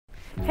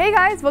Hey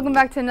guys, welcome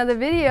back to another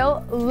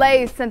video.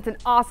 Lay's sent an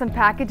awesome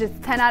package.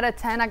 It's 10 out of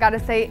 10. I gotta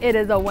say it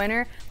is a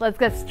winner. Let's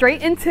get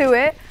straight into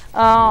it.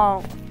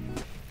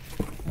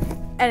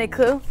 Any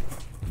clue?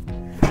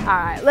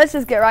 Alright, let's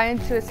just get right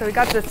into it. So we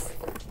got this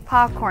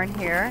popcorn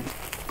here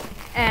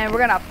and we're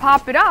gonna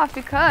pop it off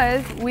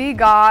because we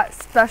got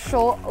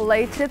special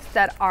Lay chips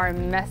that are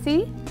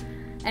Messi,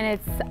 and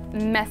it's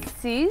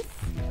Messi's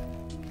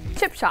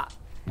Chip Shop.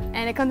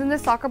 And it comes in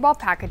this soccer ball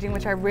packaging,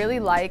 which I really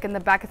like. In the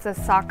back it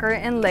says soccer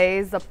and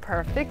Lay's, the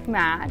perfect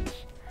match.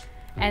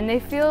 And they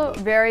feel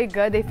very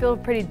good. They feel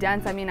pretty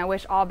dense. I mean, I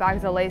wish all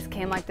bags of Lay's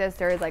came like this.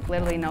 There is like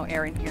literally no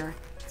air in here.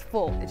 It's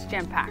full, it's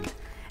jam-packed.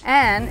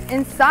 And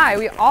inside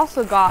we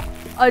also got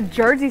a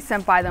jersey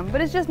sent by them, but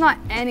it's just not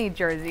any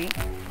jersey.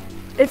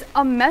 It's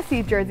a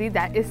Messi jersey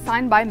that is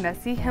signed by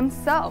Messi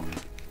himself.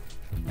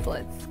 So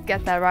let's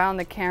get that right on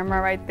the camera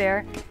right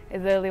there.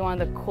 It's literally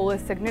one of the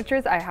coolest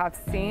signatures I have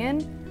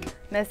seen.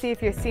 Messi,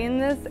 if you're seeing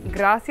this,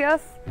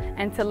 gracias,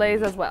 and to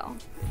Lay's as well.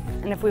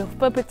 And if we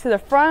flip it to the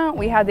front,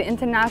 we have the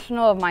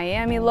International of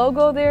Miami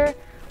logo there.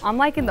 I'm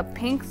liking the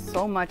pink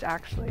so much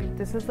actually.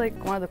 This is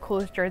like one of the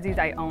coolest jerseys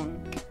I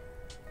own.